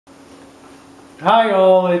Hi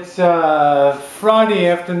all, it's Friday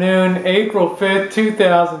afternoon, April 5th,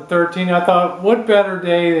 2013. I thought, what better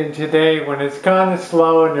day than today when it's kind of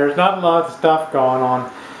slow and there's not a lot of stuff going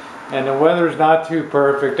on and the weather's not too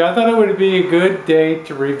perfect. I thought it would be a good day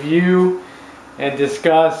to review and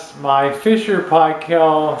discuss my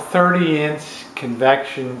Fisher+Paykel 30-inch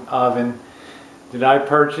convection oven that I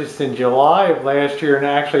purchased in July of last year and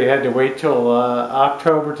actually had to wait till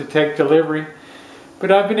October to take delivery.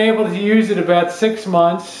 But I've been able to use it about 6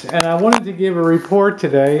 months, and I wanted to give a report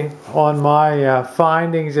today on my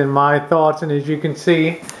findings and my thoughts. And as you can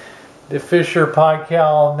see, the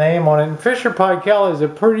Fisher+Paykel name on it. And Fisher+Paykel is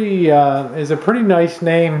a pretty nice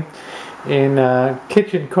name in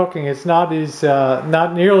kitchen cooking. It's not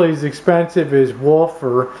nearly as expensive as Wolf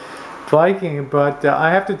or Viking, but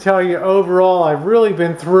I have to tell you, overall, I've really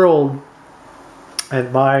been thrilled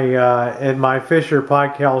at my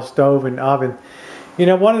Fisher+Paykel stove and oven. You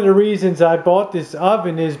know, one of the reasons I bought this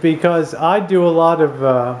oven is because I do a lot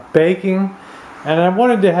of baking, and I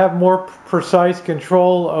wanted to have more precise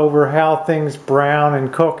control over how things brown and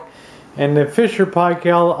cook. And the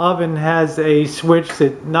Fisher+Paykel oven has a switch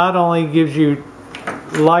that not only gives you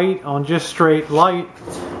light on just straight light,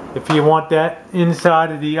 if you want that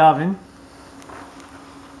inside of the oven,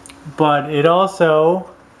 but it also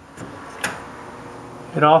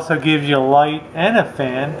gives you light and a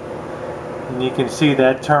fan. And you can see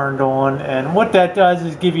that turned on, and what that does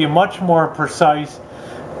is give you much more precise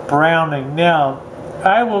browning. Now,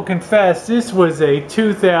 I will confess, this was a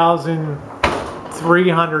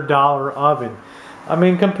 $2,300 oven. I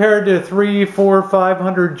mean, compared to $300, $400,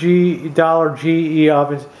 $500 GE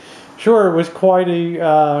ovens, sure, it was quite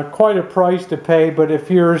a price to pay. But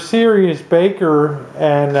if you're a serious baker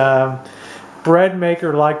and bread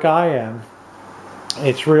maker like I am,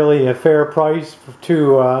 it's really a fair price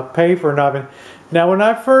to pay for an oven. Now, when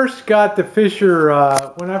I first got the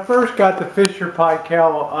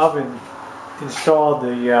Fisher+Paykel oven installed,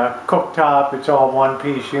 the cooktop, it's all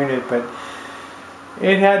one-piece unit, but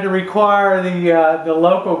it had to require the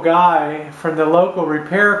local guy from the local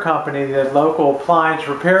repair company, the local appliance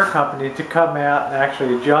repair company, to come out and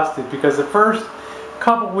actually adjust it, because the first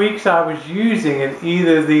couple weeks I was using it,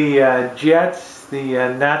 either the jets, the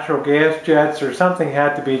natural gas jets, or something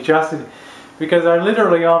had to be adjusted, because I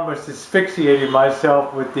literally almost asphyxiated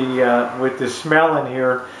myself with the smell in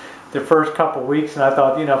here the first couple weeks. And I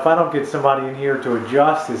thought, you know, if I don't get somebody in here to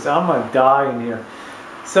adjust this, I'm going to die in here.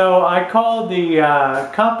 So I called the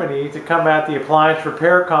company to come out, the appliance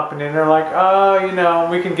repair company, and they're like, oh, you know,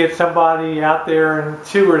 we can get somebody out there in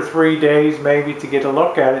 2 or 3 days maybe to get a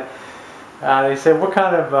look at it. They said, what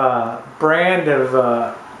kind of brand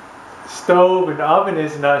of stove and oven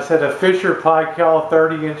is? And I said, a Fisher+Paykel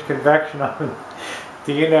 30-inch convection oven.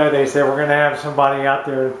 Do you know, they said, we're going to have somebody out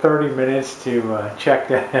there in 30 minutes to check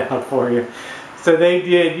that out for you. So they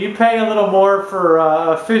did. You pay a little more for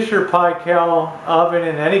a Fisher+Paykel oven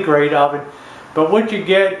and any great oven, but what you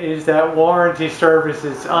get is that warranty service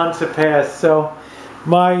is unsurpassed. So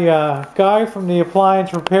my guy from the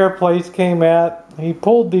appliance repair place came out. He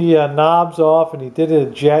pulled the knobs off and he did a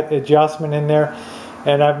jet adjustment in there.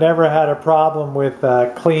 And I've never had a problem with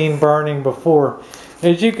clean burning before.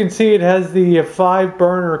 As you can see, it has the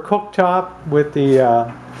 5-burner cooktop with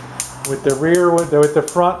the rear, with the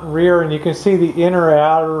front and rear, and you can see the inner and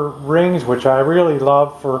outer rings, which I really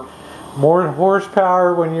love for more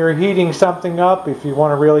horsepower when you're heating something up. If you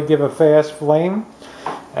want to really give a fast flame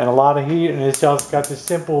and a lot of heat, and it's also got the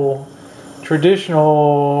simple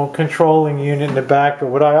traditional controlling unit in the back. But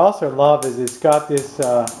what I also love is it's got this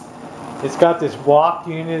wok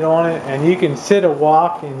unit on it, and you can sit a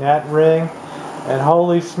wok in that ring, and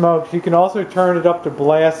holy smokes, you can also turn it up to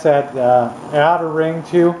blast that outer ring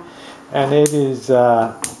too, and it is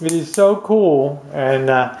so cool.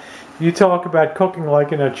 And you talk about cooking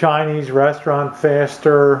like in a Chinese restaurant,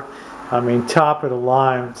 faster, I mean, top of the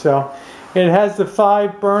line. So it has the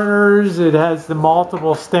 5 burners, it has the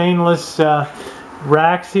multiple stainless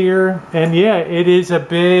racks here, and yeah, it is a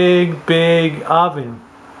big oven.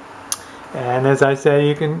 And as I say,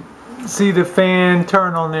 you can see the fan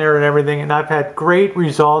turn on there and everything, and I've had great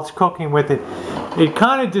results cooking with it. It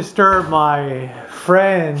kind of disturbed my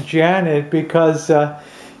friend Janet, because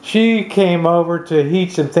she came over to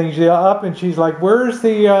heat some things up, and she's like, where's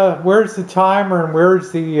the timer and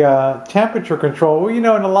where's the temperature control? Well, you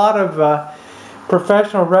know, in a lot of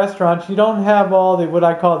professional restaurants, you don't have all the, what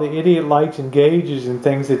I call the idiot lights and gauges and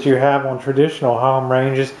things that you have on traditional home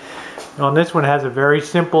ranges. On this one, has a very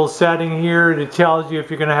simple setting here that tells you if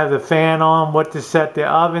you're going to have the fan on, what to set the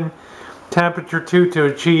oven. temperature to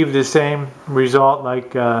achieve the same result.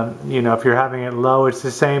 Like you know, if you're having it low, it's the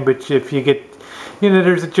same, but if you get, you know,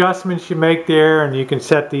 there's adjustments you make there, and you can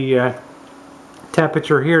set the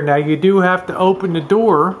temperature here. Now you do have to open the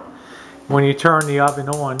door when you turn the oven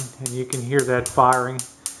on, and you can hear that firing,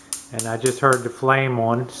 and I just heard the flame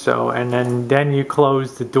on. So, and then you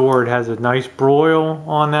close the door. It has a nice broil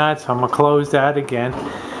on that, so I'm gonna close that again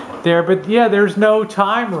there. But yeah, there's no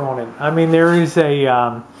timer on it. I mean, there is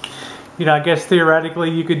a you know, I guess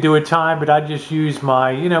theoretically you could do a time, but I just use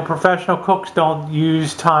my, you know, professional cooks don't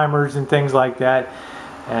use timers and things like that.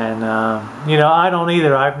 And you know, I don't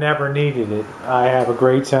either. I've never needed it. I have a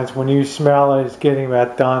great sense when you smell it, it's getting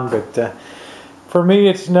that done. But for me,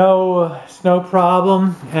 it's no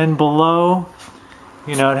problem. And below,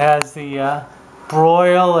 you know, it has the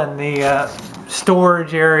broil and the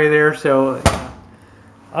storage area there. So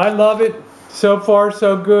I love it. So far,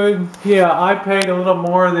 so good. Yeah, I paid a little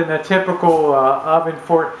more than a typical oven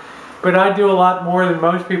for it, but I do a lot more than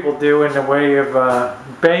most people do in the way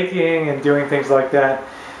of baking and doing things like that.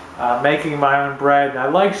 Making my own bread. And I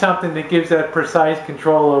like something that gives that precise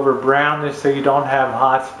control over brownness, so you don't have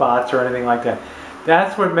hot spots or anything like that.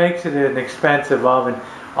 That's what makes it an expensive oven.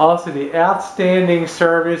 Also, the outstanding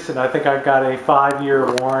service, and I think I've got a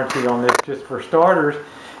 5-year warranty on this just for starters,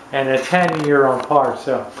 and a 10-year on parts.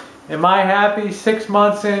 So, am I happy 6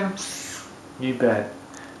 months in? You bet.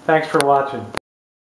 Thanks for watching.